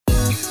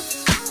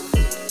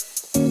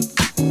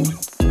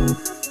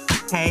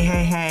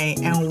Hey,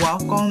 and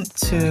welcome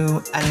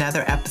to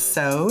another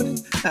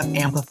episode of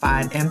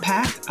Amplified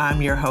Impact.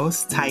 I'm your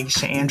host,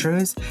 Taisha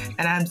Andrews,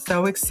 and I'm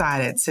so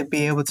excited to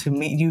be able to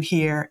meet you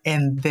here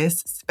in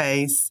this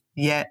space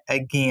yet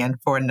again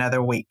for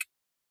another week.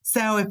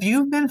 So if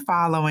you've been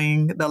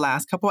following the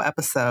last couple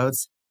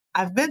episodes,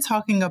 I've been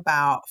talking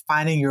about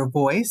finding your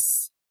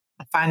voice,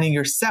 finding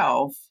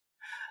yourself,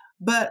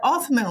 but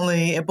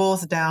ultimately it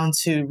boils down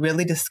to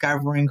really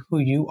discovering who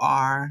you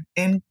are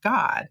in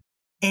God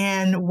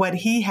and what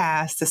He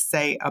has to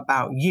say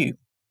about you.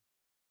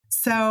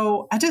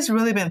 So I just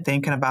really been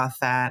thinking about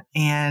that.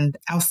 And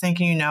I was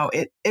thinking,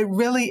 it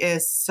really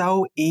is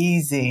so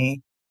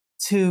easy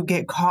to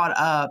get caught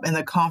up in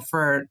the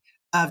comfort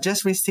of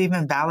just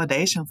receiving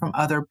validation from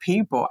other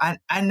people.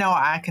 I know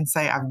I can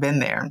say I've been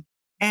there.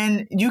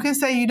 And you can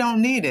say you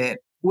don't need it,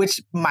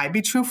 which might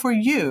be true for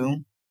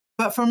you.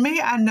 But for me,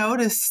 I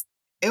noticed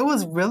it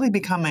was really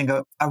becoming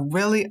a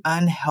really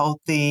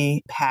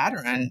unhealthy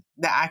pattern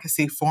that I could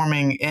see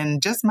forming in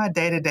just my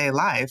day-to-day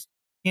life,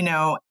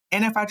 and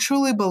if I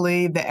truly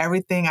believe that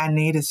everything I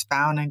need is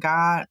found in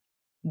God,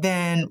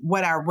 then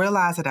what I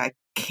realize that I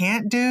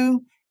can't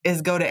do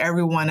is go to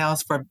everyone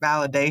else for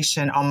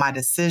validation on my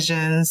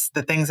decisions,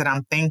 the things that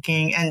I'm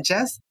thinking, and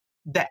just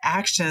the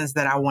actions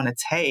that I want to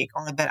take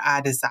or that I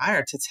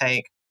desire to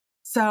take.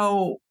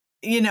 So,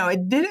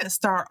 it didn't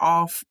start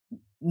off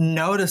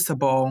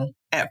noticeable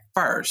at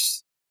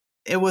first.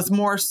 It was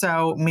more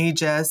so me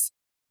just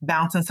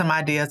bouncing some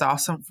ideas off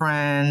some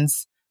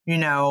friends.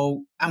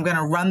 I'm going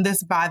to run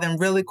this by them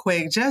really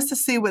quick just to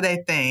see what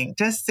they think,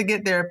 just to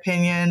get their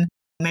opinion.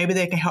 Maybe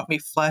they can help me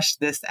flush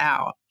this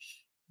out.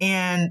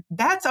 And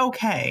that's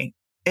okay.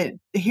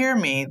 Hear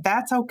me,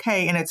 that's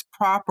okay in its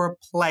proper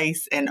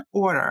place and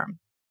order.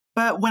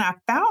 But when I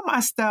found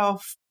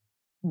myself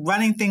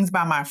running things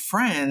by my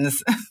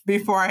friends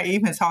before I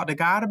even talked to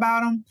God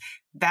about them,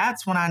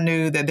 that's when I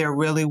knew that there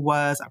really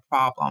was a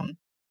problem.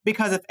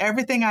 Because if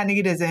everything I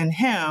need is in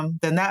Him,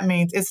 then that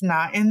means it's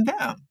not in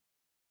them.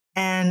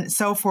 And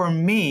so for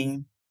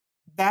me,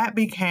 that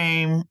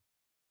became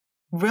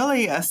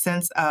really a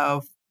sense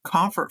of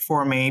comfort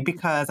for me,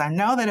 because I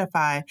know that if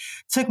I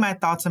took my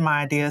thoughts and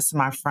my ideas to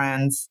my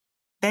friends,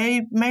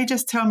 they may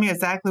just tell me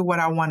exactly what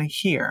I want to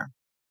hear,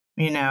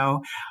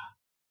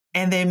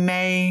 and they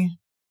may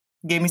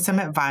give me some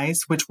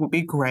advice, which would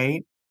be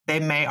great. They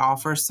may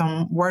offer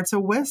some words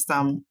of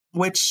wisdom,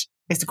 which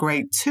is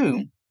great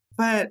too.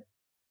 But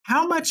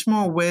how much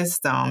more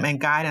wisdom and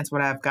guidance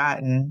would I have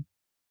gotten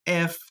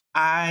if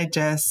I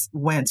just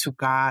went to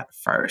God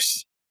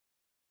first?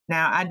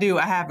 Now, I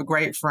have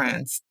great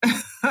friends.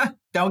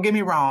 Don't get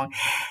me wrong.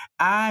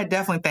 I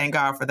definitely thank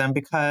God for them,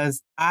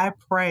 because I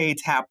pray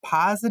to have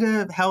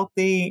positive,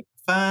 healthy,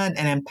 fun,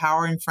 and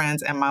empowering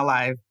friends in my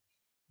life.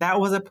 That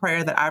was a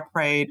prayer that I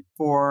prayed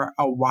for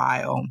a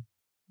while,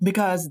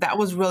 because that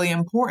was really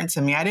important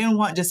to me. I didn't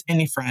want just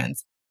any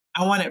friends.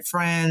 I wanted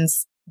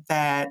friends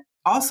that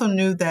also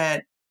knew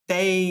that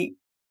they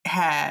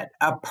had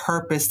a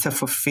purpose to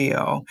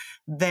fulfill.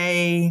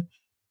 They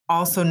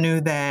also knew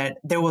that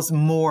there was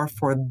more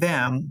for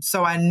them.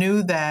 So I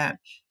knew that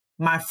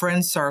my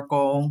friend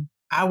circle,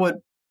 I would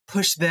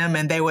push them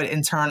and they would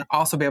in turn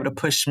also be able to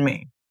push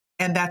me.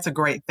 And that's a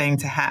great thing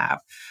to have.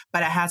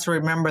 But I had to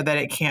remember that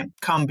it can't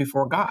come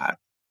before God.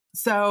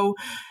 So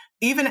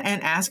even in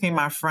asking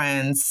my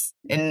friends,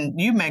 and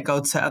you may go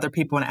to other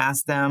people and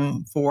ask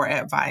them for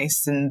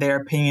advice and their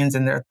opinions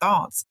and their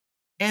thoughts,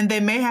 and they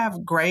may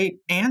have great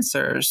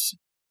answers,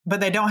 but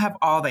they don't have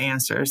all the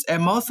answers.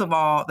 And most of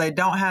all, they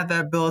don't have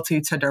the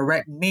ability to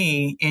direct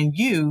me and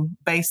you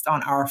based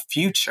on our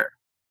future,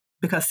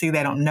 because see,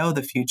 they don't know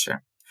the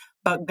future.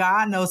 But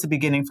God knows the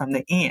beginning from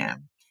the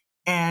end.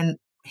 And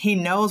He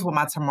knows what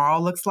my tomorrow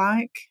looks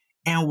like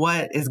and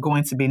what is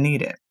going to be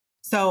needed.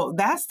 So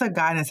that's the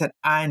guidance that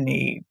I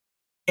need.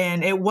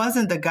 And it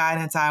wasn't the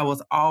guidance I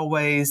was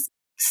always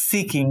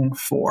seeking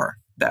for,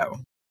 though.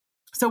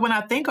 So when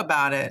I think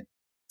about it,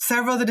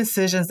 several of the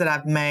decisions that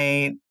I've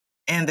made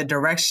and the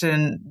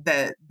direction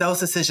that those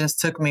decisions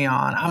took me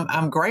on,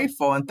 I'm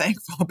grateful and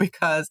thankful,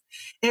 because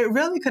it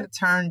really could have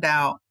turned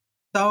out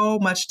so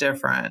much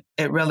different.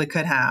 It really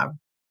could have.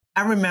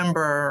 I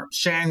remember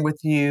sharing with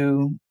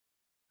you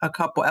a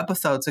couple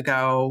episodes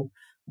ago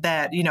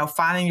that,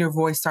 finding your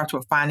voice starts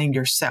with finding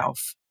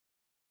yourself.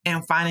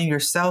 And finding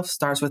yourself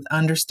starts with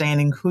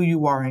understanding who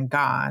you are in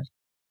God.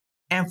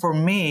 And for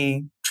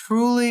me,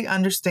 truly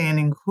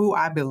understanding who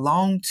I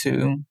belong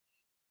to,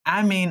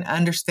 I mean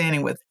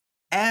understanding with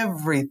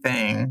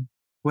everything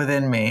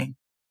within me.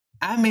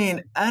 I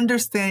mean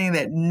understanding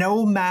that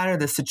no matter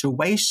the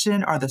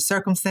situation or the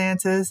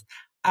circumstances,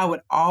 I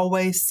would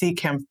always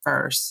seek Him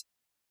first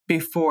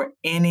before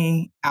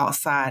any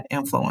outside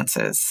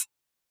influences.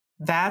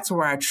 That's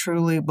where I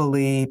truly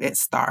believe it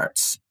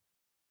starts.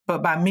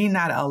 But by me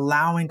not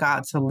allowing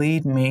God to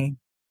lead me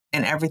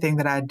in everything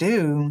that I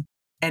do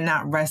and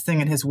not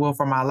resting in His will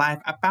for my life,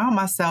 I found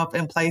myself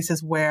in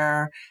places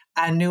where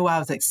I knew I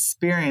was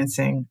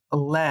experiencing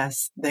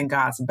less than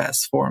God's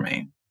best for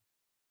me.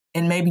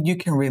 And maybe you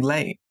can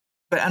relate,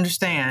 but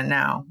understand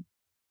now,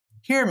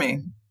 Hear me.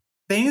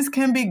 Things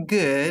can be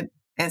good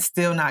and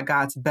still not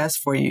God's best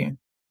for you.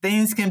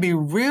 Things can be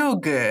real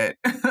good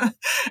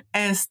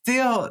and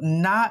still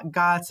not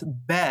God's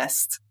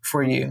best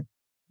for you.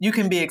 You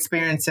can be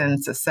experiencing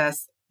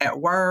success at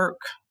work.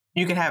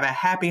 You can have a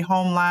happy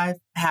home life,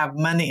 have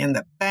money in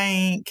the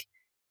bank.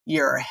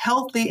 You're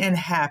healthy and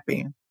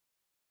happy.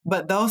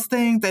 But those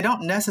things, they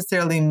don't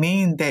necessarily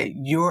mean that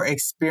you're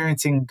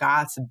experiencing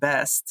God's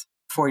best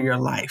for your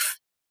life.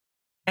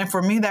 And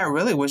for me, that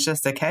really was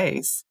just the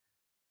case.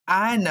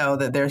 I know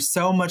that there's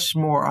so much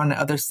more on the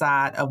other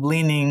side of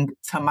leaning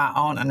to my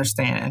own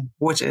understanding,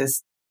 which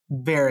is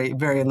very,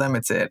 very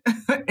limited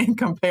in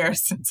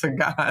comparison to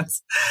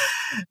God's.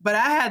 But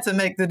I had to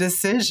make the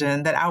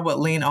decision that I would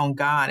lean on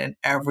God in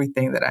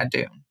everything that I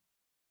do.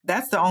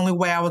 That's the only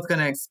way I was going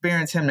to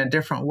experience Him in a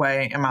different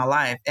way in my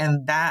life.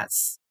 And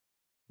that's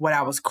what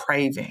I was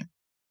craving.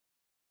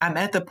 I'm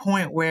at the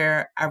point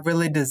where I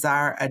really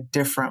desire a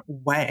different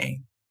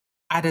way.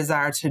 I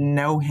desire to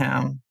know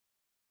Him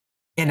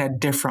in a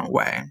different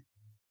way.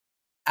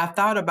 I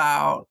thought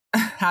about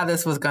how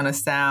this was going to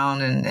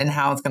sound and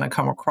how it's going to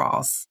come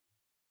across,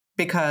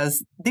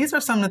 because these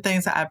are some of the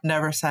things that I've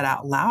never said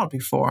out loud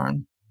before.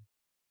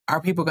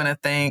 Are people going to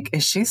think,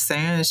 is she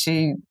saying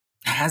she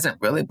hasn't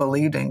really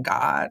believed in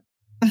God?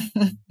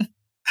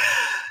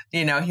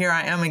 Here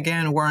I am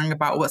again worrying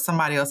about what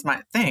somebody else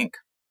might think.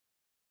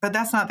 But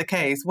that's not the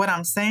case. What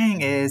I'm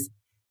saying is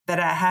that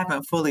I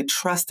haven't fully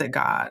trusted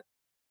God.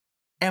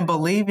 And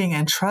believing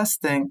and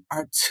trusting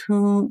are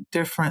two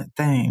different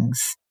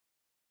things.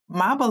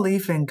 My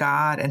belief in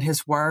God and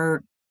His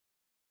Word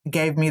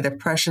gave me the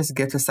precious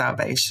gift of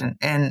salvation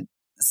and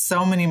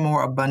so many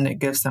more abundant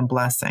gifts and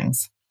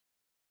blessings.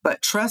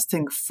 But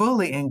trusting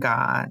fully in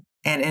God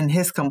and in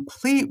His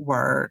complete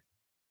Word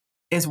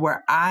is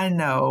where I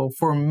know,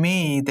 for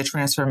me, the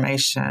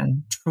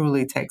transformation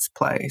truly takes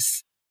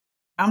place.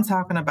 I'm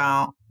talking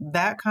about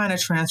that kind of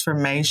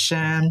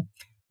transformation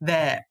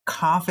that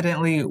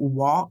confidently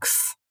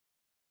walks,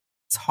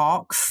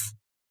 talks,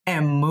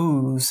 and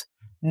moves,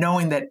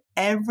 knowing that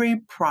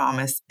every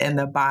promise in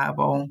the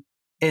Bible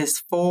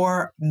is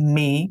for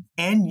me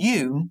and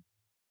you,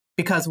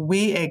 because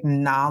we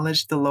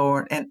acknowledge the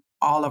Lord in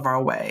all of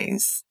our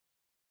ways.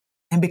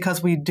 And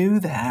because we do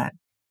that,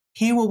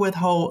 He will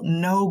withhold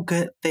no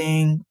good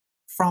thing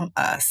from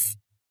us.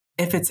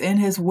 If it's in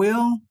His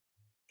will,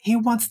 He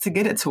wants to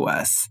get it to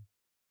us.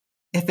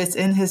 If it's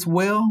in His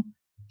will,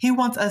 He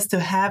wants us to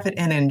have it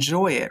and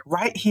enjoy it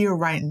right here,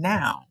 right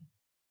now.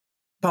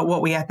 But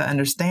what we have to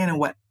understand, and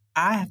what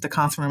I have to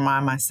constantly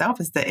remind myself,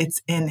 is that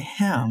it's in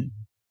Him.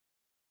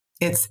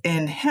 It's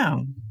in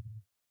Him.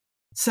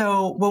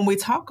 So when we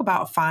talk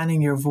about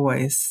finding your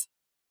voice,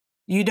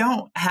 you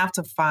don't have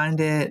to find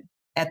it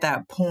at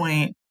that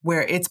point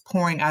where it's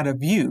pouring out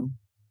of you,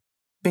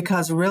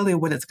 because really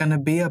what it's going to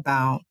be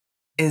about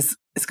is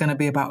it's going to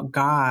be about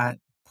God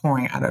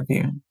pouring out of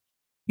you.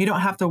 You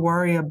don't have to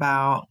worry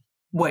about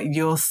what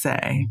you'll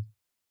say,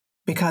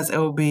 because it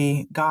will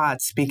be God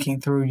speaking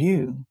through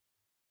you.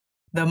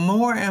 The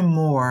more and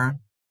more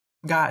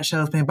God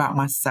shows me about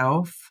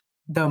myself,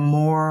 the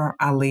more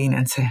I lean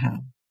into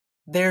Him.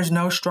 There's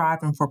no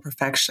striving for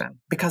perfection,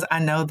 because I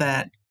know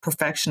that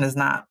perfection is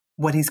not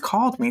what He's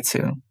called me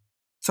to.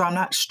 So I'm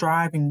not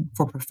striving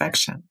for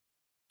perfection,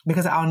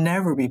 because I'll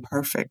never be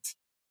perfect.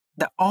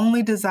 The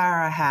only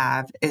desire I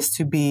have is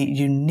to be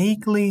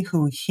uniquely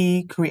who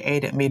He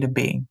created me to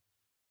be.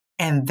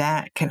 And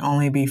that can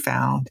only be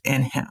found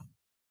in Him.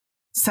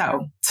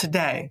 So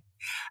today,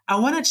 I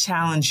want to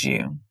challenge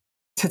you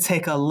to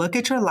take a look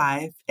at your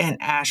life and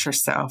ask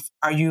yourself,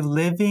 are you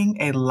living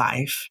a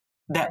life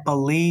that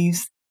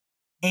believes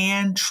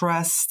and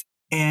trusts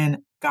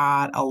in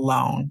God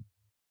alone?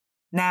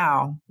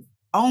 Now,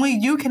 only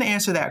you can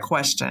answer that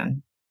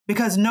question,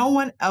 because no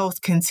one else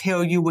can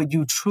tell you what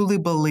you truly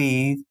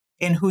believe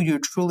and who you're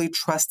truly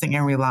trusting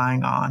and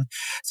relying on.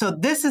 So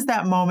this is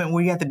that moment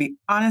where you have to be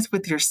honest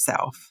with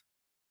yourself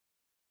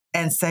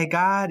and say,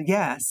 God,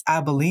 yes,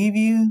 I believe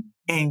you,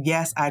 and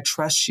yes, I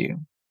trust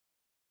you.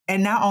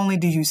 And not only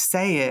do you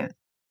say it,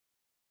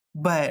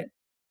 but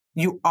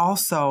you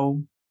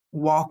also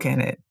walk in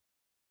it.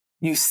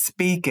 You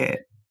speak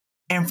it.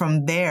 And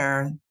from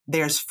there,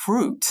 there's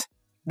fruit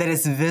that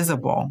is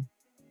visible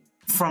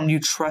from you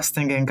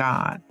trusting in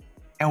God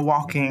and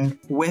walking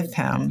with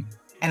Him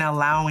and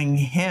allowing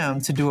Him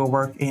to do a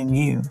work in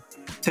you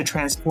to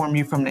transform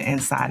you from the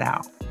inside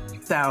out.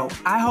 So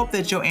I hope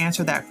that you'll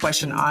answer that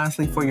question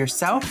honestly for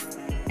yourself.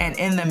 And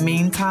in the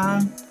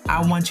meantime,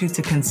 I want you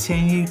to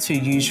continue to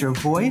use your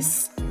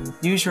voice,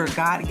 use your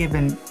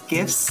God-given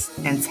gifts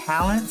and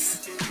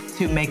talents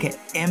to make an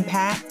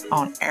impact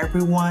on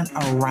everyone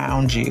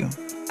around you.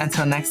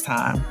 Until next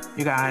time,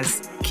 you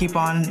guys keep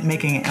on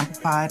making an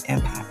amplified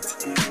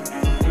impact.